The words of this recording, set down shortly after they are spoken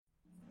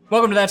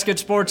Welcome to That's Good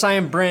Sports. I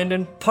am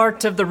Brandon.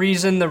 Part of the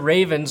reason the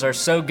Ravens are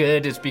so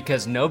good is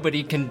because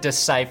nobody can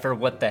decipher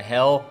what the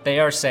hell they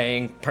are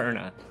saying.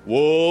 Perna.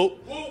 Whoa.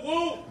 Whoa,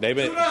 whoa. They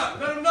been, Do not.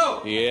 Let them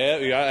know. yeah,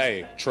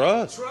 hey,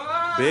 trust.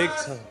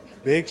 Trust.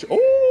 Big,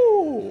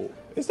 ooh,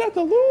 is that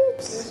the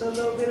loops? It's a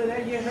little bit of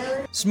that, you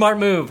heard? Smart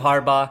move,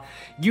 Harbaugh.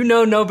 You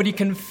know nobody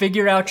can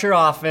figure out your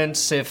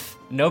offense if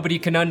nobody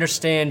can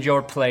understand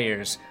your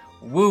players.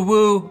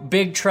 Woo-woo,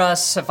 big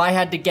trust, if I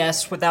had to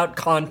guess without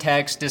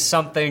context, is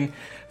something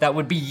that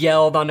would be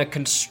yelled on a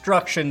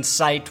construction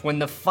site when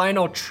the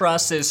final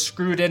truss is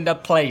screwed into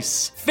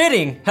place.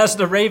 Fitting, as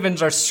the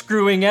Ravens are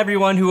screwing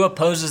everyone who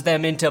opposes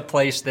them into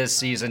place this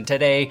season.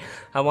 Today,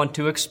 I want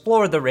to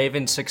explore the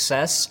Ravens'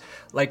 success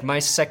like my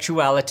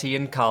sexuality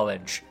in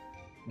college.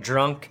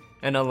 Drunk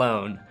and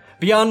alone.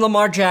 Beyond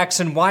Lamar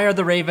Jackson, why are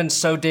the Ravens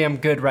so damn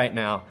good right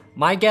now?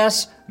 My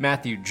guess,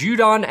 Matthew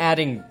Judon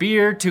adding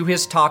beer to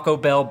his Taco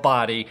Bell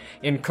body,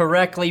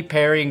 incorrectly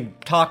pairing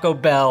Taco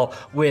Bell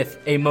with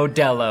a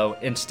Modelo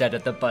instead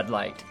of the Bud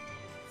Light.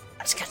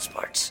 That's good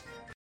sports.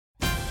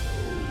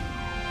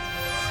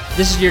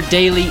 This is your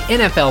daily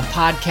NFL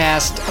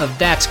podcast of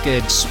That's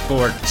Good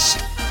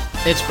Sports.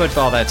 It's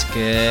football that's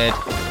good.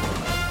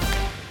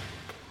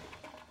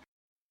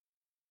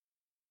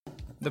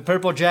 The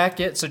purple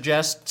jacket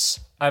suggests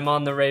I'm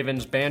on the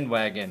Ravens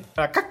bandwagon.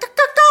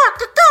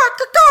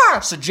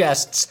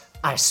 Suggests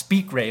I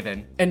speak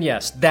Raven. And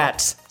yes,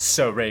 that's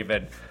so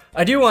Raven.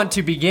 I do want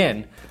to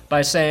begin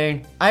by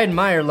saying I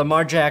admire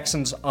Lamar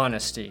Jackson's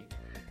honesty.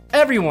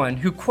 Everyone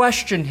who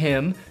questioned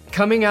him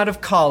coming out of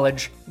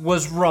college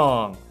was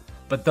wrong.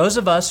 But those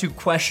of us who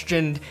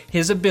questioned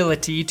his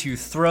ability to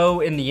throw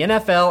in the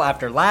NFL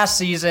after last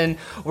season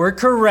were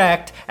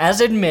correct,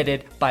 as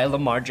admitted by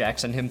Lamar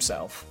Jackson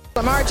himself.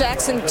 Lamar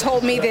Jackson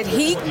told me that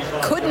he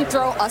couldn't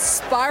throw a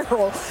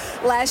spiral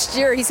last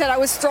year. He said, I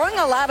was throwing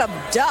a lot of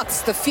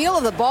ducks. The feel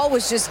of the ball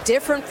was just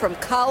different from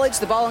college.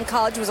 The ball in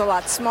college was a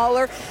lot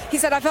smaller. He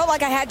said, I felt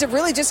like I had to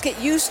really just get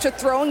used to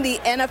throwing the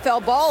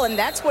NFL ball, and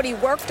that's what he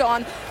worked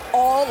on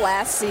all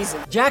last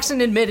season.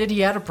 Jackson admitted he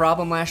had a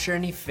problem last year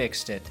and he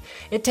fixed it.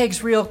 It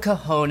takes real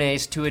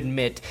cojones to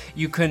admit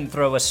you couldn't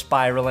throw a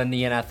spiral in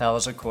the NFL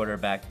as a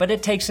quarterback, but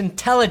it takes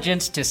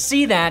intelligence to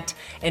see that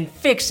and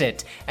fix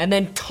it, and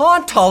then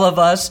taunt all of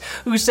us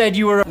who said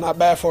you were not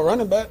bad for a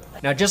running back.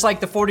 Now, just like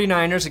the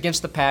 49ers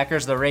against the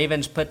Packers, the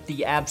Ravens put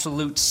the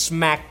absolute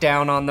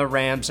smackdown on the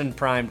Rams in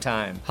prime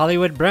time.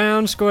 Hollywood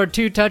Brown scored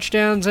 2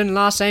 touchdowns in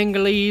Los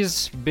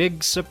Angeles.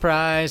 Big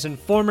surprise. And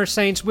former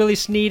Saints Willie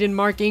Snead and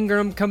Mark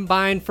Ingram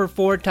combined for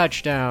 4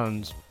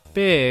 touchdowns.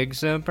 Big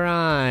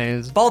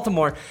surprise.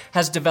 Baltimore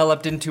has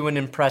developed into an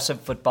impressive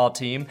football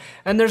team,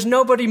 and there's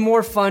nobody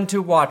more fun to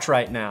watch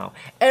right now.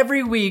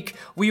 Every week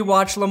we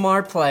watch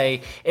Lamar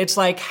play, it's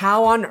like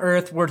how on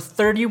earth were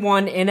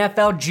 31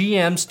 NFL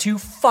GMs too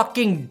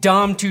fucking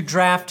dumb to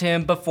draft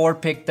him before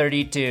pick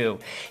 32?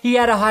 He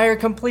had a higher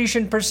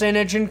completion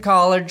percentage in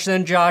college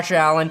than Josh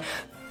Allen,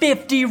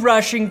 50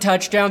 rushing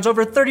touchdowns,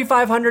 over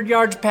 3,500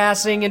 yards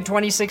passing in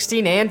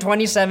 2016 and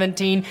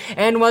 2017,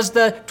 and was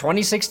the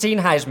 2016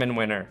 Heisman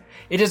winner.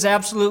 It is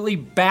absolutely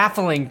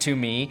baffling to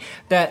me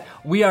that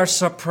we are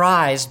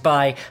surprised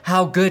by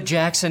how good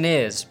Jackson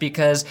is,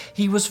 because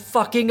he was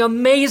fucking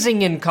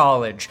amazing in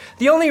college.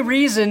 The only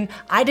reason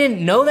I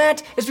didn't know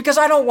that is because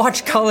I don't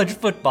watch college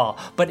football.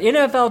 But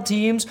NFL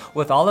teams,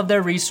 with all of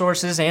their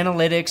resources,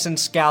 analytics, and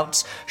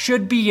scouts,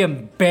 should be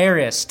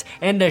embarrassed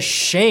and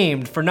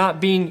ashamed for not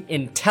being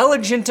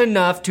intelligent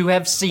enough to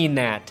have seen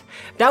that.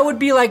 That would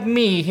be like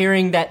me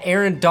hearing that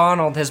Aaron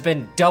Donald has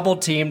been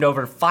double-teamed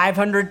over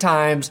 500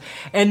 times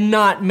and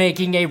not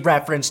making a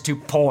reference to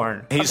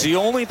porn. He's the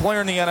only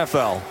player in the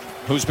NFL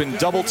who's been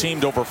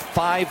double-teamed over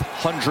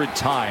 500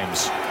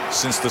 times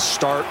since the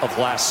start of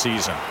last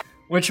season.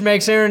 Which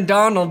makes Aaron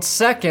Donald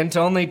second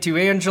only to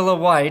Angela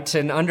White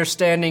in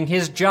understanding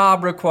his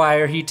job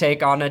require he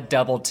take on a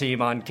double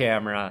team on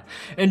camera.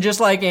 And just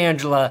like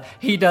Angela,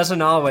 he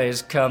doesn't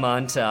always come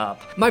on top.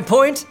 My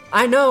point?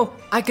 I know,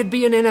 I could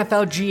be an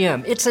NFL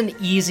GM. It's an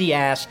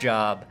easy-ass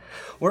job,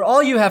 where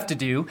all you have to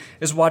do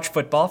is watch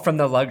football from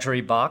the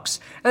luxury box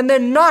and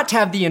then not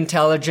have the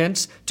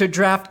intelligence to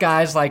draft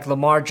guys like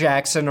Lamar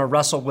Jackson or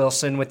Russell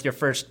Wilson with your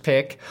first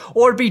pick,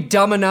 or be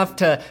dumb enough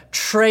to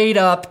trade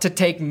up to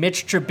take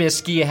Mitch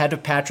Trubisky ahead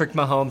of Patrick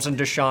Mahomes and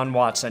Deshaun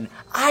Watson.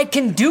 I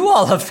can do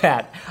all of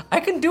that. I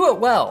can do it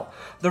well.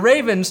 The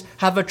Ravens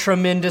have a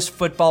tremendous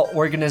football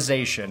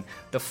organization.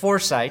 The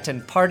foresight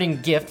and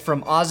parting gift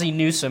from Ozzie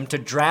Newsome to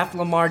draft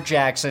Lamar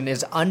Jackson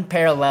is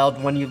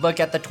unparalleled when you look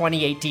at the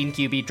 2018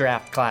 QB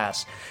draft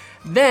class.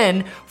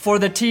 Then, for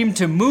the team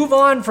to move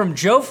on from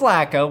Joe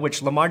Flacco,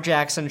 which Lamar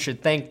Jackson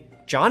should thank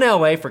John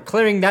Elway for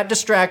clearing that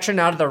distraction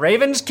out of the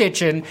Ravens'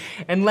 kitchen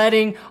and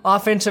letting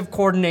offensive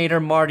coordinator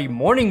Marty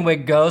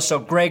Morningwig go so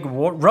Greg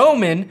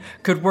Roman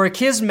could work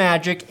his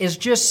magic, is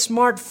just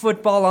smart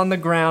football on the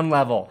ground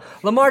level.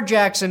 Lamar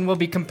Jackson will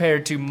be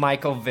compared to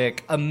Michael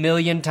Vick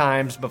 1,000,000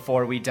 times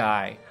before we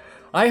die.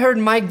 I heard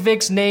Mike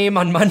Vick's name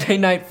on Monday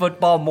Night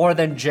Football more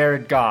than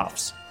Jared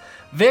Goff's.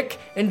 Vic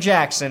and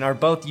Jackson are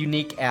both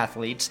unique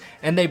athletes,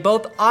 and they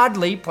both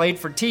oddly played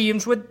for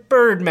teams with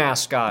bird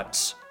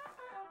mascots.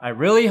 I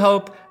really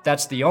hope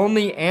that's the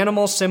only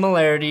animal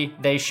similarity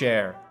they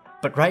share.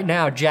 But right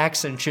now,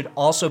 Jackson should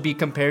also be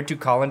compared to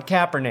Colin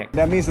Kaepernick.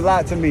 That means a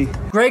lot to me.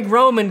 Greg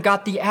Roman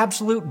got the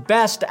absolute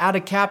best out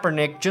of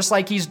Kaepernick, just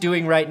like he's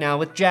doing right now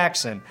with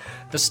Jackson.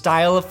 The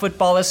style of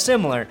football is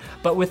similar,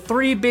 but with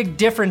 3 big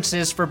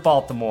differences for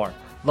Baltimore.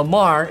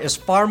 Lamar is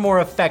far more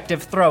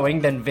effective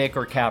throwing than Vic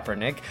or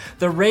Kaepernick.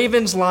 The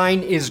Ravens'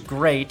 line is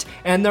great,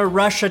 and their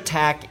rush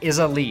attack is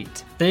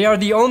elite. They are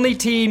the only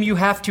team you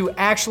have to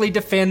actually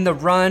defend the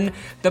run,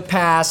 the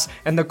pass,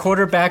 and the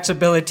quarterback's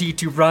ability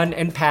to run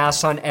and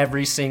pass on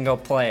every single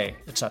play.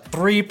 It's a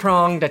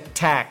 3-pronged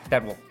attack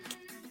that will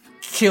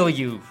kill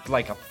you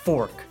like a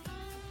fork.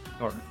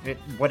 Or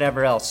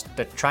whatever else.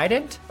 The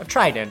trident? A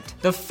trident.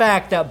 The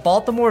fact that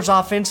Baltimore's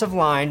offensive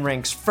line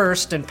ranks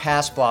first in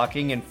pass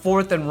blocking and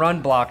fourth in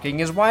run blocking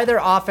is why their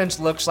offense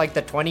looks like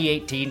the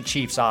 2018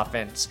 Chiefs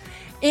offense.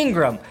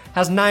 Ingram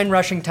has 9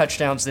 rushing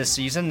touchdowns this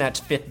season, that's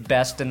 5th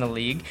best in the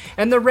league,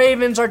 and the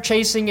Ravens are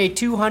chasing a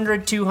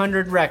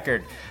 200-200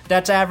 record.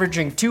 That's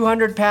averaging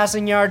 200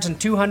 passing yards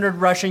and 200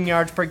 rushing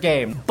yards per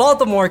game.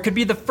 Baltimore could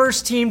be the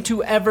first team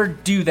to ever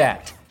do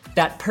that.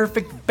 That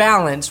perfect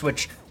balance,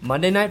 which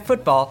Monday Night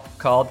Football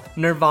called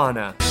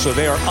Nirvana. So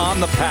they are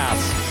on the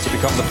path to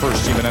become the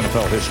first team in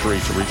NFL history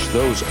to reach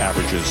those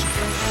averages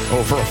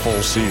over a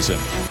full season,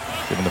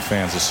 giving the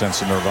fans a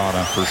sense of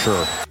Nirvana for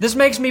sure. This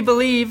makes me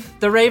believe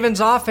the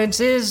Ravens' offense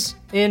is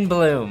in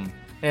bloom,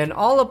 and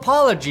all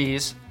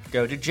apologies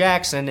go to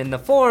Jackson in the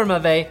form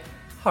of a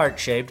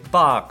heart-shaped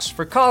box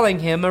for calling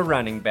him a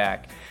running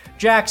back.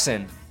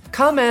 Jackson,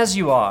 come as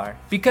you are,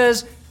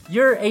 because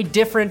you're a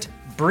different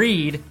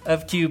breed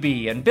of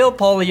QB, and Bill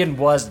Polian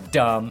was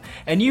dumb,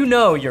 and you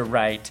know you're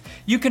right.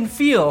 You can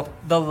feel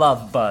the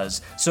love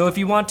buzz, so if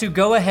you want to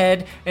go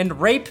ahead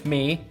and rape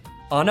me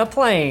on a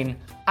plane,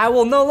 I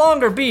will no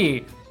longer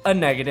be a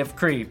negative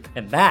creep,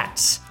 and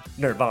that's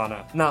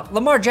Nirvana. Now,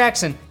 Lamar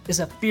Jackson is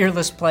a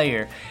fearless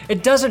player.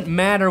 It doesn't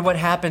matter what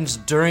happens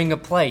during a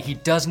play. He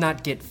does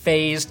not get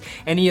phased,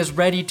 and he is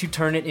ready to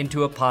turn it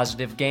into a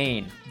positive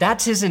gain.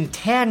 That's his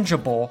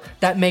intangible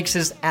that makes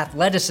his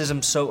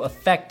athleticism so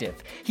effective.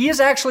 He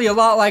is actually a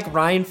lot like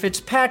Ryan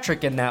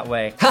Fitzpatrick in that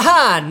way.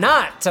 Haha,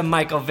 not a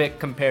Michael Vick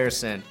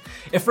comparison.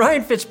 If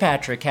Ryan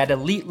Fitzpatrick had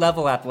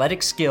elite-level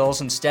athletic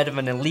skills instead of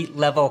an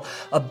elite-level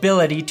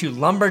ability to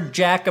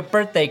lumberjack a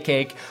birthday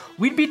cake,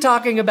 we'd be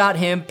talking about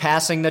him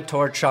passing the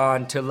torch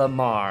on to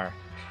Lamar.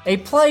 A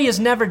play is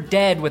never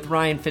dead with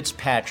Ryan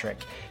Fitzpatrick.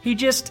 He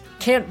just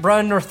can't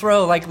run or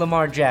throw like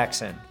Lamar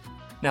Jackson.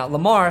 Now,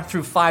 Lamar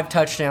threw 5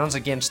 touchdowns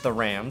against the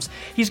Rams.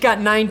 He's got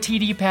 9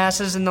 TD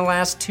passes in the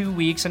last 2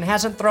 weeks and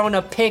hasn't thrown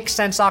a pick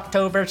since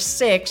October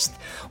 6th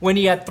when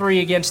he had 3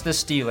 against the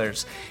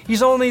Steelers.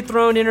 He's only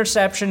thrown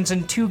interceptions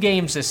in 2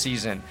 games this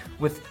season,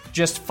 with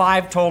just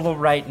 5 total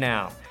right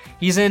now.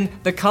 He's in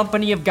the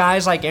company of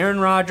guys like Aaron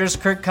Rodgers,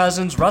 Kirk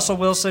Cousins, Russell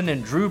Wilson,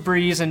 and Drew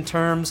Brees in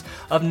terms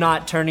of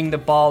not turning the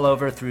ball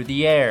over through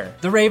the air.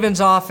 The Ravens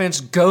offense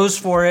goes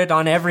for it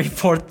on every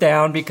 4th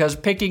down because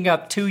picking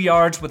up 2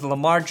 yards with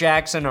Lamar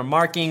Jackson or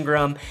Mark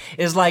Ingram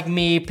is like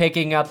me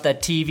picking up the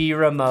TV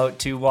remote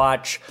to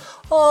watch,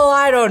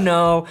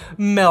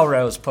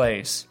 Melrose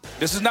Place.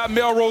 This is not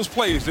Melrose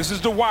Place. This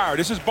is The Wire.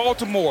 This is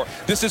Baltimore.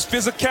 This is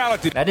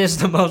physicality. That is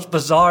the most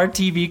bizarre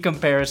TV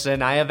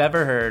comparison I have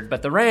ever heard,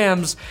 but the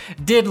Rams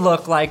did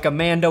look like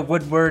Amanda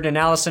Woodward and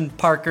Allison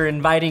Parker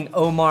inviting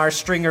Omar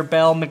Stringer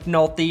Bell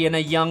McNulty and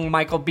a young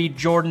Michael B.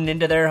 Jordan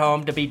into their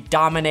home to be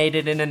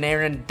dominated in an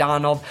Aaron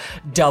Donald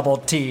double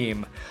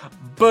team.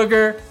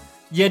 Booger,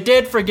 you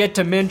did forget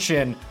to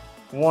mention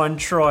one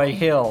Troy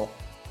Hill.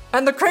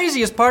 And the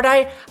craziest part,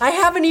 I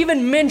haven't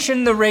even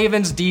mentioned the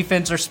Ravens'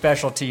 defense or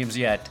special teams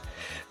yet.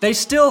 They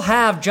still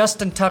have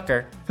Justin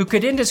Tucker, who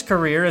could end his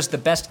career as the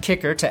best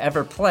kicker to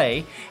ever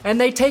play, and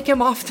they take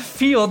him off the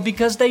field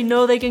because they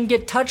know they can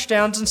get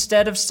touchdowns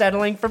instead of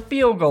settling for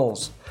field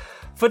goals.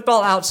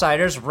 Football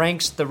Outsiders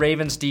ranks the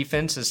Ravens'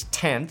 defense as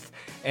 10th,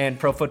 and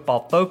Pro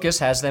Football Focus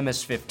has them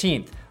as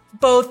 15th.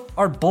 Both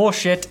are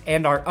bullshit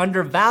and are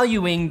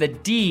undervaluing the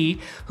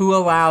D, who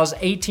allows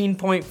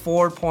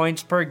 18.4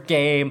 points per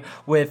game,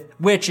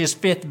 which is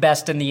 5th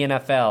best in the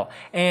NFL,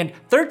 and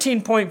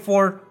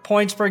 13.4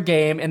 points per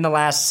game in the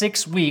last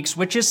 6 weeks,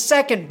 which is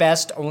 2nd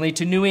best only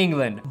to New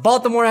England.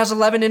 Baltimore has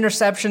 11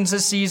 interceptions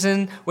this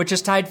season, which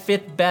is tied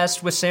 5th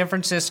best with San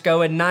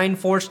Francisco, and 9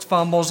 forced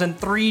fumbles and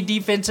 3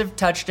 defensive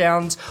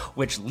touchdowns,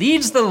 which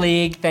leads the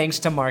league thanks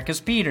to Marcus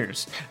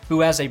Peters, who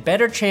has a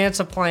better chance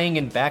of playing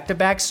in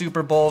back-to-back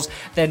Super Bowls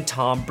than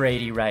Tom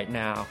Brady right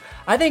now.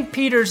 I think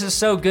Peters is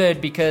so good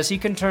because he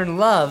can turn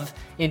love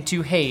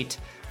into hate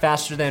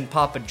faster than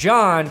Papa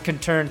John can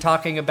turn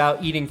talking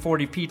about eating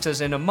 40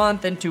 pizzas in a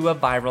month into a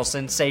viral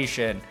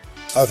sensation.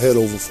 I've had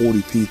over 40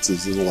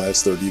 pizzas in the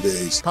last 30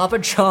 days. Papa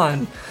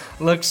John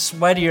looks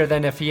sweatier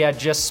than if he had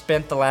just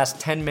spent the last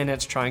 10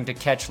 minutes trying to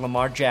catch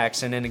Lamar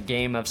Jackson in a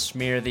game of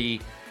smear the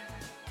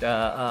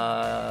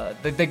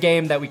the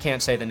game that we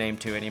can't say the name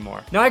to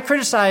anymore. Now, I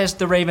criticized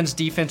the Ravens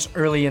defense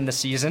early in the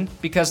season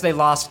because they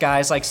lost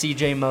guys like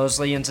CJ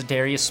Mosley and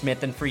Zadarius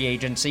Smith in free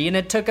agency, and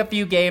it took a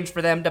few games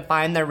for them to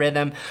find their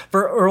rhythm,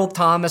 for Earl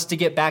Thomas to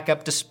get back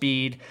up to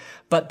speed.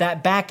 But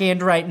that back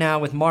end right now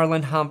with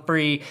Marlon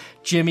Humphrey,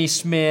 Jimmy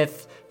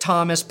Smith,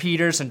 Thomas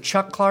Peters, and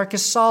Chuck Clark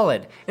is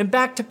solid. In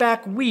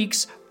back-to-back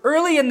weeks,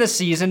 early in the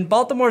season,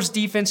 Baltimore's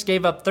defense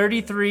gave up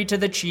 33 to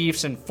the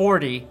Chiefs and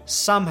 40,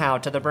 somehow,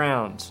 to the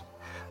Browns.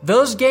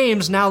 Those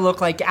games now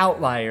look like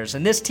outliers,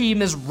 and this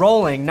team is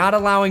rolling, not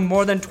allowing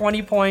more than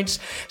 20 points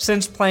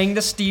since playing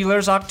the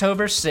Steelers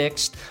October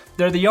 6th.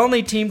 They're the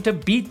only team to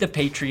beat the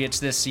Patriots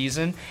this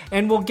season,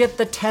 and will get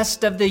the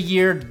test of the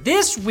year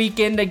this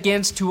weekend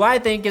against who I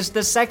think is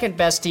the second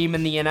best team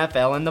in the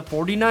NFL in the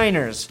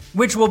 49ers,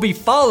 which will be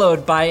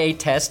followed by a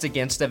test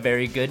against a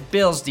very good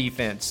Bills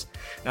defense.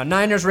 Now,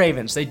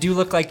 Niners-Ravens, they do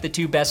look like the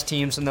two best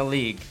teams in the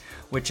league,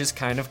 which is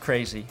kind of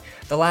crazy.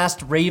 The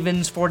last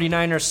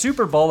Ravens-49ers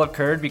Super Bowl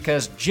occurred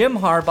because Jim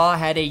Harbaugh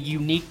had a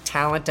unique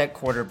talent at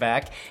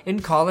quarterback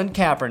in Colin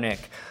Kaepernick,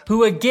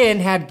 who again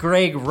had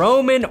Greg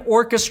Roman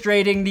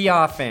orchestrating the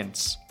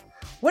offense.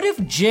 What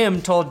if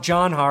Jim told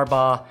John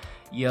Harbaugh,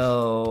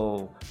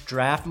 yo,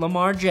 draft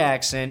Lamar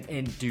Jackson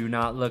and do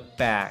not look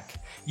back?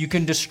 You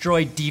can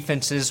destroy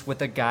defenses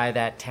with a guy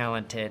that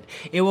talented.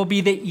 It will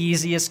be the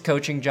easiest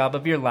coaching job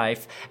of your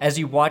life as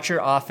you watch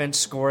your offense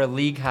score a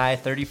league-high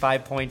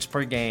 35 points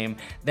per game.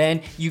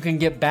 Then you can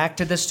get back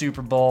to the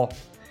Super Bowl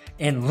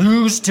and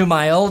lose to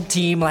my old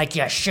team like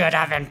you should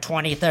have in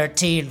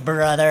 2013,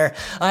 brother.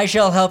 I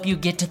shall help you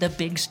get to the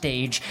big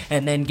stage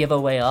and then give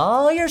away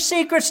all your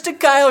secrets to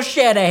Kyle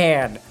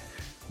Shanahan.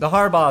 The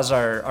Harbaughs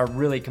are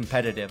really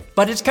competitive.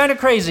 But it's kind of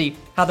crazy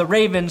how the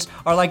Ravens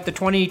are like the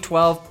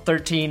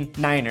 2012-13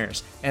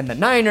 Niners. And the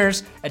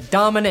Niners, a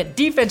dominant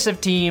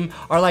defensive team,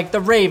 are like the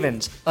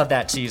Ravens of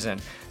that season.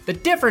 The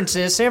difference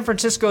is San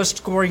Francisco is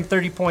scoring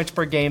 30 points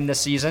per game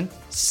this season,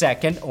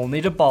 second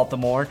only to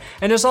Baltimore,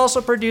 and is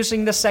also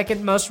producing the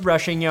second most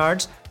rushing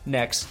yards,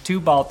 next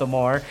to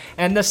Baltimore,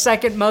 and the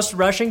second most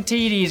rushing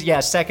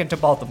TDs, second to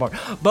Baltimore.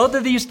 Both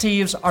of these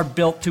teams are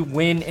built to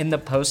win in the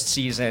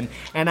postseason,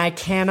 and I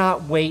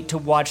cannot wait to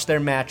watch their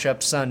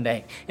matchup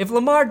Sunday. If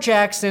Lamar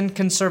Jackson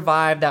can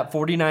survive that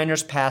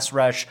 49ers pass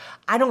rush,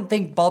 I don't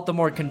think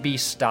Baltimore can be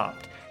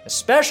stopped,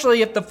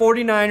 especially if the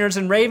 49ers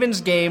and Ravens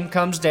game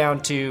comes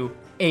down to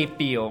a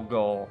field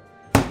goal.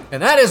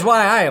 And that is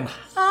why I am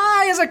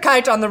high as a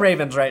kite on the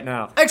Ravens right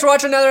now. Thanks for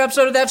watching another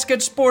episode of That's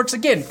Good Sports.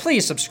 Again,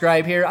 please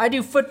subscribe here. I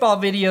do football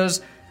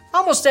videos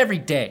almost every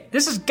day.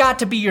 This has got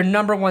to be your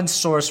number one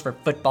source for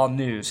football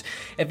news.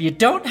 If you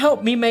don't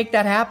help me make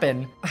that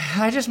happen,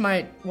 I just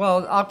might,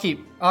 I'll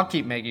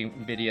keep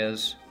making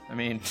videos. I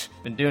mean,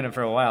 been doing it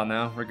for a while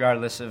now,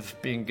 regardless of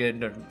being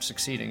good or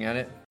succeeding at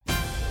it.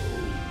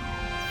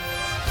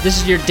 This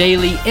is your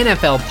daily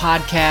NFL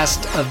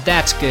podcast of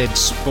That's Good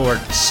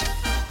Sports.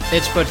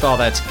 It's football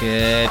that's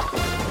good.